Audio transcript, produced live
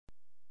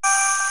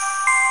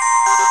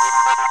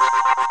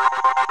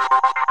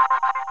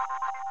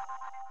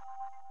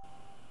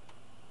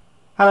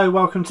Hello,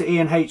 welcome to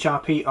Ian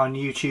HRP on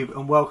YouTube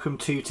and welcome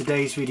to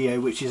today's video,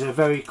 which is a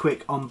very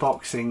quick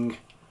unboxing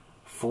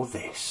for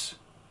this.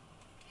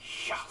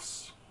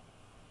 Yes.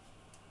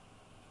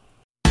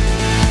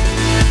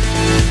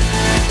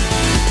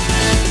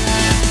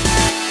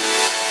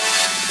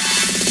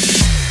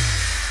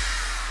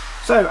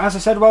 So, as I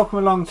said, welcome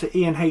along to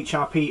Ian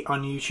HRP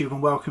on YouTube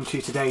and welcome to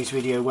today's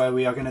video where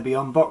we are going to be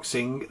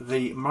unboxing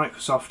the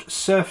Microsoft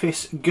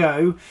Surface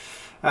Go,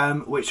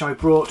 which I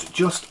brought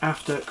just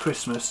after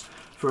Christmas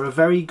for a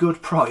very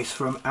good price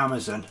from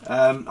Amazon.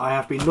 I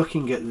have been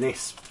looking at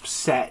this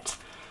set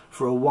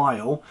for a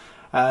while,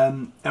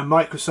 and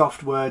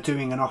Microsoft were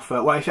doing an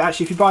offer. Well, if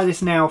you buy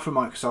this now from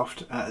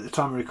Microsoft at the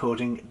time of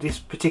recording, this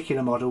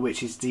particular model,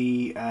 which is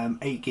the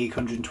 8GB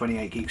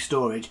 128GB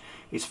storage,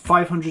 is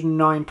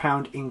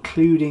 £509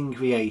 including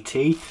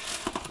VAT.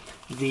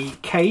 The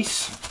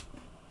case,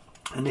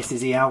 and this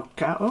is the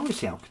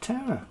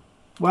Alcantara.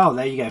 Well,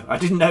 there you go. I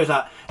didn't know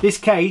that. This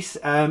case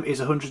is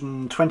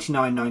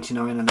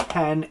 £129.99 and the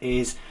pen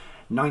is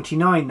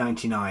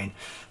 £99.99.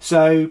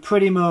 So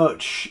pretty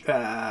much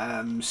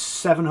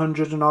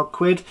 700 and odd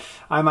quid.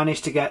 I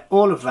managed to get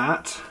all of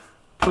that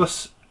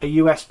plus a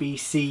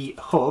USB-C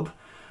hub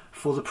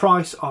for the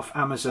price off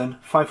Amazon,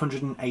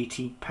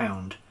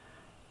 £580.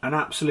 An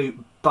absolute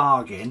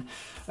bargain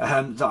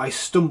that I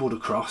stumbled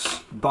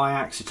across by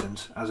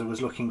accident as I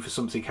was looking for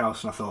something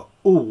else, and I thought,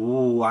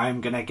 oh, I'm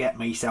gonna get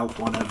myself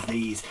one of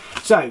these.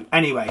 So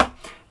anyway,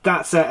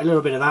 that's a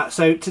little bit of that.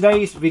 So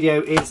today's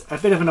video is a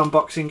bit of an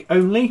unboxing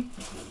only.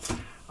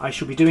 I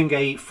shall be doing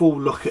a full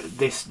look at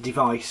this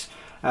device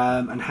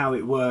and how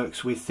it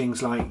works with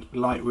things like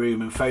Lightroom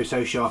and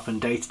Photoshop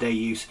and day-to-day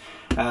use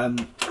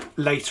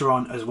later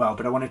on as well,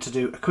 but I wanted to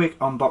do a quick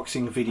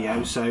unboxing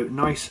video, so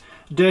nice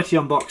dirty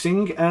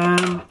unboxing.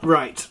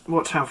 Right,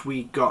 what have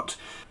we got?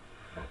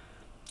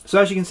 So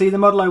as you can see, the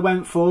model I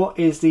went for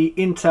is the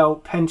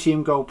Intel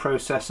Pentium Gold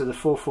processor, the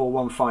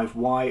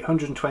 4415Y,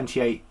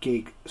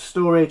 128GB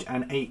storage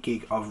and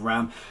 8GB of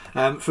RAM.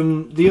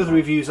 From the other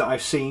reviews that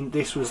I've seen,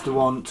 this was the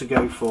one to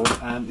go for.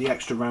 The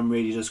extra RAM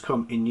really does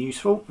come in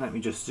useful. Let me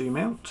just zoom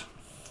out.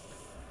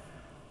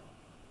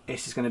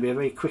 This is going to be a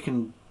very quick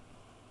and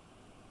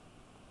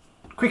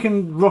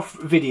rough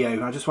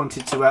video. I just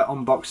wanted to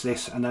unbox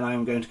this and then I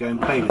am going to go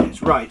and play with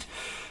it. Right,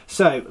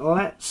 so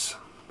let's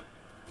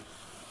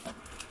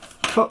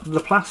cut the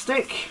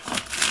plastic.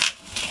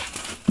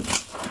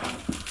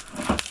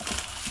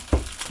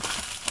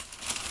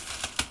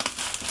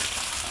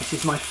 This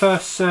is my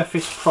first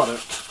Surface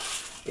product.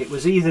 It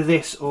was either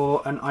this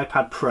or an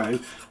iPad Pro,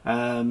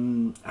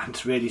 and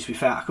really, to be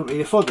fair, I couldn't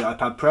really afford the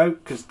iPad Pro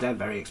because they're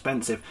very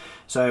expensive,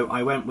 so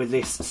I went with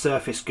this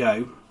Surface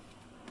Go.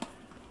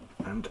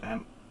 And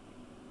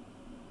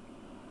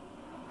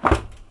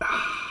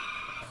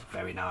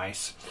very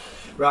nice.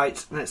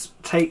 Right, let's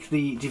take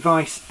the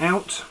device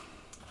out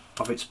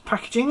of its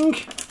packaging.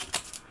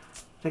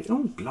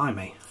 Oh,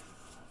 blimey.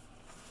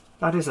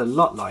 That is a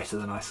lot lighter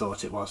than I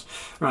thought it was.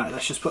 Right,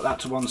 let's just put that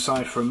to one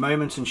side for a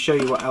moment and show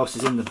you what else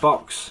is in the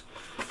box.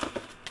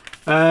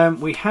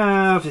 We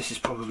have, this is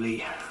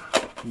probably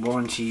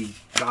warranty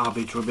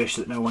garbage rubbish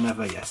that no one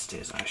ever, yes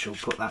it is, I shall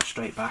put that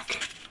straight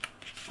back.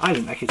 I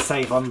think they could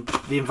save on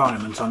the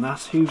environment on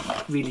that. Who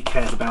really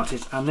cares about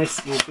it? And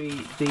this will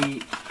be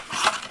the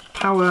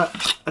power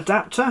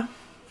adapter.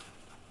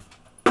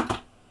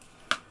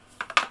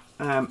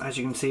 As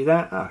you can see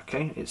there,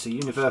 okay, it's a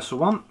universal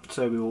one.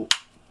 So we will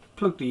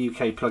plug the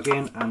UK plug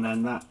in, and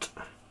then that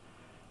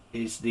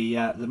is the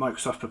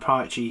Microsoft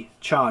proprietary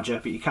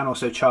charger. But you can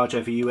also charge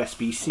over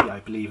USB-C,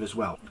 I believe, as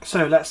well.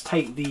 So let's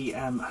take the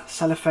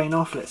cellophane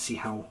off. Let's see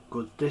how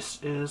good this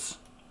is.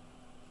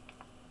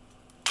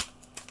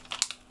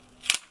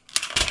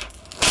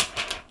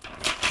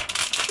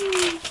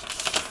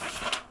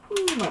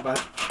 Not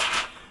bad,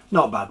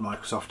 not bad,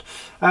 Microsoft.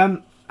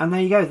 And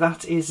there you go.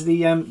 That is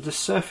the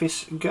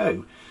Surface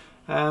Go.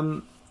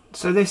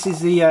 So this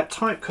is the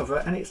type cover,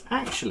 and it's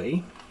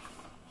actually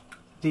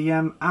the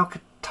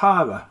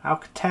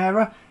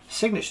Alcantara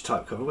signature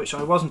type cover, which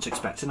I wasn't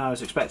expecting. I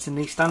was expecting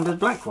the standard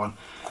black one,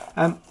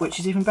 which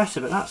is even better.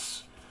 But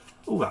that's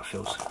that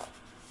feels.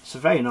 It's a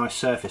very nice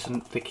surface,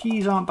 and the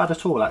keys aren't bad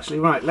at all, actually.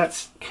 Right,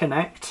 let's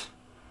connect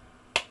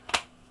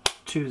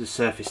to the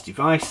Surface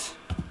device.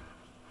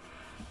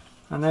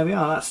 And there we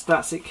are,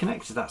 that's it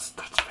connected. That's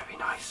very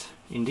nice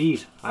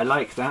indeed. I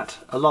like that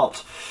a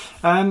lot.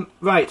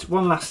 Right,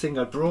 one last thing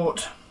I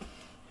brought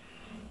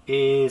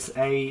is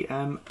a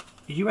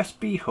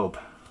USB hub,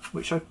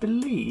 which I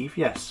believe,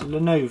 yes, a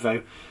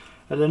Lenovo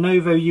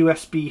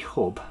USB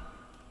hub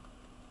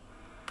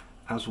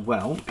as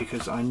well,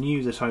 because I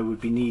knew that I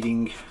would be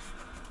needing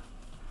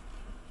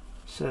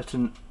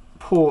certain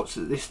ports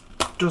that this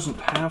doesn't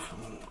have.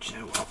 Oh, do you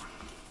know what?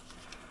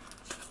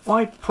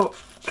 Why put...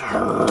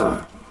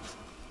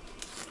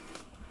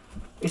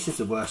 This is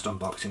the worst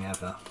unboxing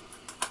ever.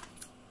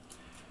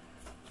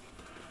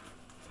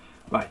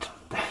 Right,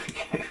 there we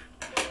go.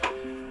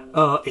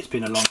 Oh, it's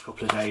been a long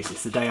couple of days.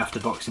 It's the day after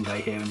Boxing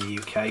Day here in the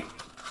UK.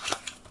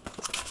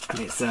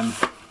 And it's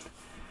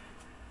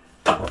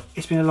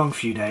It's been a long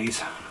few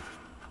days.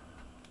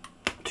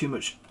 Too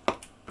much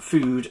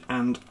food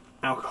and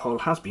alcohol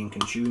has been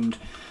consumed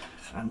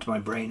and my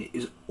brain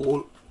is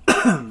all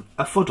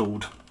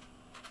afuddled.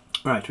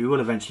 Right, we will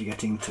eventually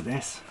get into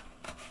this.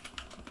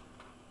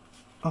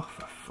 Oh,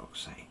 for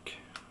fuck's sake.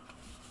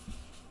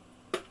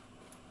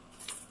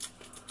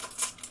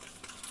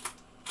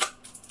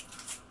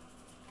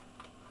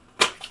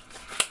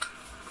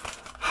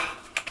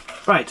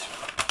 Right,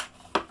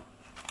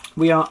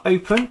 we are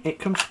open. It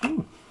comes.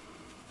 Ooh.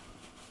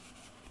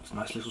 It's a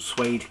nice little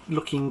suede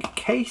looking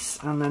case,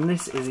 and then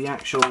this is the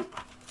actual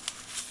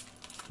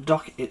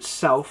dock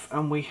itself,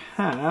 and we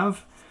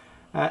have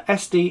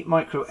SD,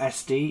 micro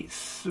SD,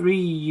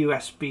 3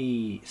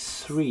 USB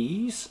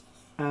 3s,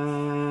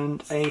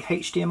 and a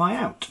HDMI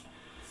out,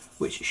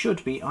 which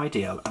should be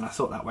ideal, and I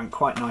thought that went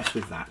quite nice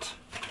with that.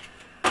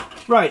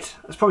 Right,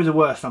 that's probably the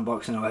worst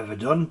unboxing I've ever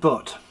done,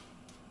 but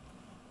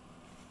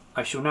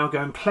I shall now go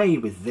and play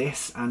with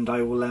this, and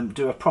I will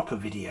do a proper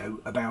video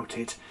about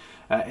it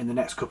in the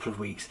next couple of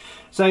weeks.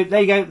 So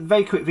there you go,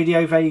 very quick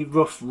video, very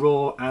rough,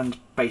 raw and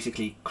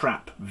basically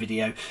crap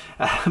video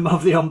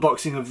of the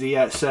unboxing of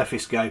the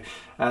Surface Go.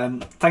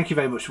 Thank you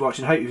very much for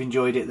watching, I hope you've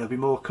enjoyed it. There'll be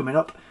more coming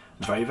up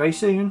very, very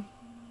soon.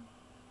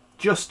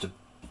 Just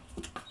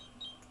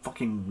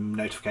fucking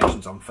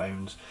notifications on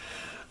phones.